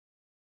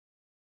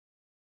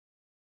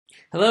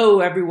Hello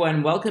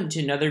everyone, welcome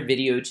to another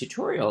video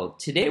tutorial.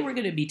 Today we're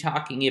going to be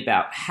talking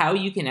about how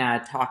you can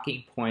add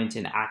talking points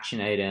and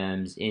action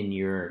items in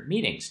your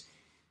meetings.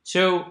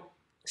 So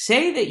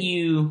say that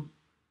you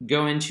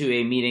go into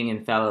a meeting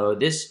in Fellow.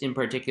 This in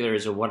particular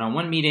is a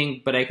one-on-one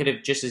meeting, but I could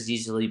have just as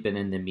easily been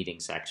in the meeting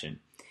section.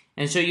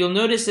 And so you'll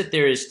notice that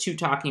there is 2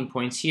 talking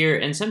points here,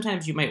 and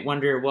sometimes you might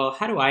wonder, well,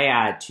 how do I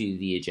add to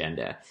the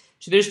agenda?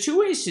 So there's 2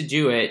 ways to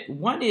do it.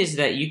 One is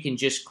that you can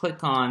just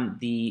click on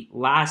the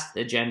last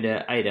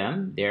agenda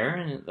item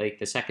there, like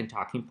the second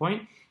talking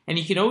point, and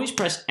you can always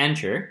press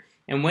enter.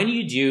 And when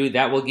you do,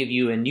 that will give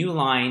you a new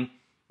line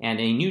and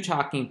a new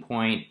talking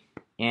point,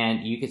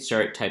 and you can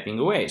start typing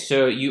away.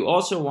 So you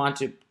also want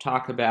to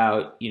talk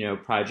about,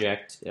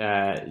 project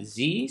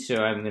Z,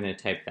 so I'm going to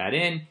type that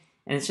in.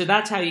 And so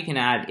that's how you can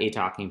add a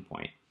talking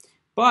point.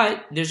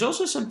 But there's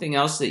also something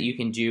else that you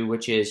can do,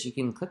 which is you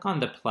can click on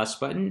the plus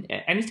button.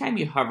 Anytime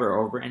you hover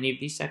over any of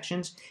these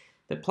sections,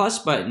 the plus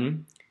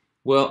button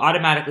will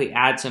automatically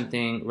add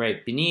something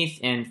right beneath.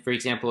 And for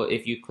example,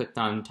 if you clicked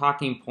on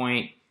talking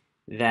point,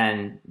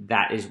 then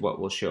that is what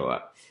will show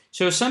up.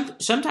 So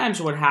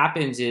sometimes what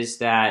happens is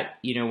that,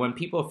 when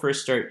people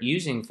first start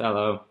using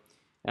Fellow,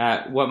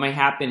 what might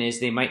happen is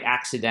they might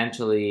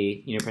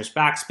accidentally, press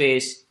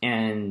backspace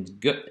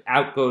and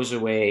out goes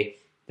away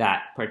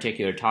that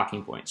particular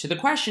talking point. So the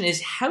question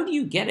is, how do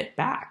you get it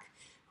back,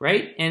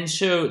 right? And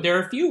so there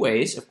are a few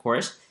ways, of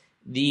course.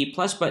 The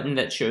plus button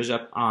that shows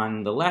up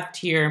on the left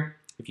here,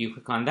 if you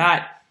click on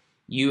that,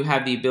 you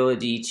have the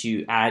ability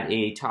to add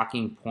a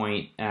talking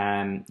point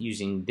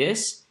using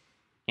this,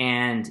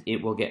 and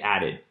it will get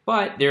added.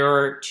 But there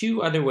are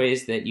 2 other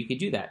ways that you could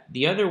do that.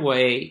 The other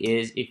way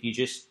is if you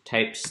just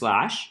type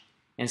slash,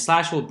 and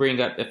slash will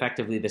bring up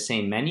effectively the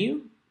same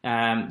menu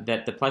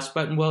that the plus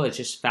button will. It's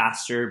just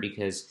faster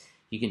because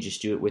you can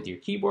just do it with your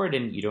keyboard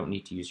and you don't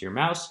need to use your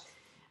mouse.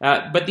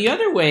 But the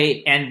other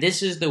way, and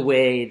this is the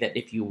way that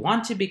if you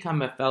want to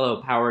become a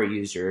Fellow power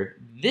user,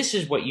 this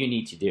is what you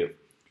need to do.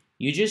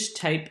 You just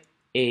type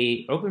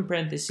a open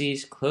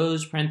parentheses,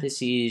 close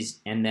parentheses,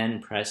 and then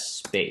press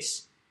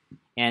space.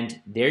 And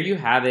there you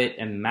have it,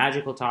 a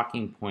magical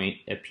talking point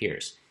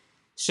appears.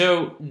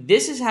 So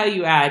this is how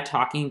you add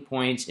talking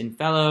points in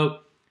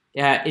Fellow.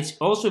 It's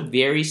also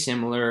very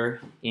similar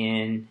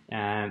in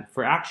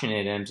for action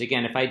items.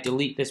 Again, if I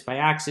delete this by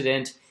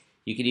accident,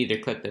 you could either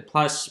click the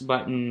plus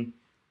button,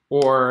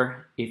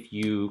 or if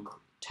you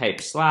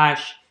type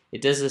slash,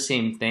 it does the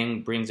same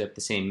thing, brings up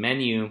the same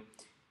menu,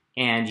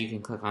 and you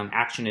can click on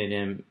action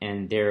item,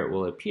 and there it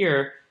will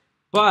appear.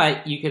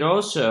 But you could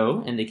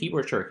also, and the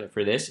keyboard shortcut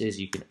for this is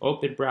you can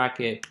open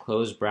bracket,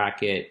 close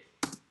bracket,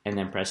 and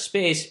then press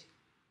space,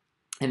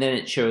 and then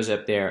it shows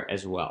up there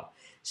as well.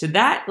 So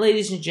that,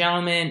 ladies and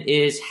gentlemen,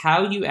 is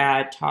how you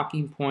add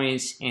talking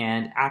points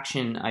and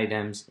action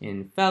items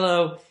in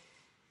Fellow.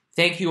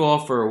 Thank you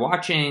all for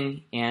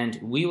watching, and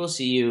we will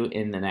see you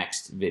in the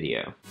next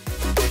video.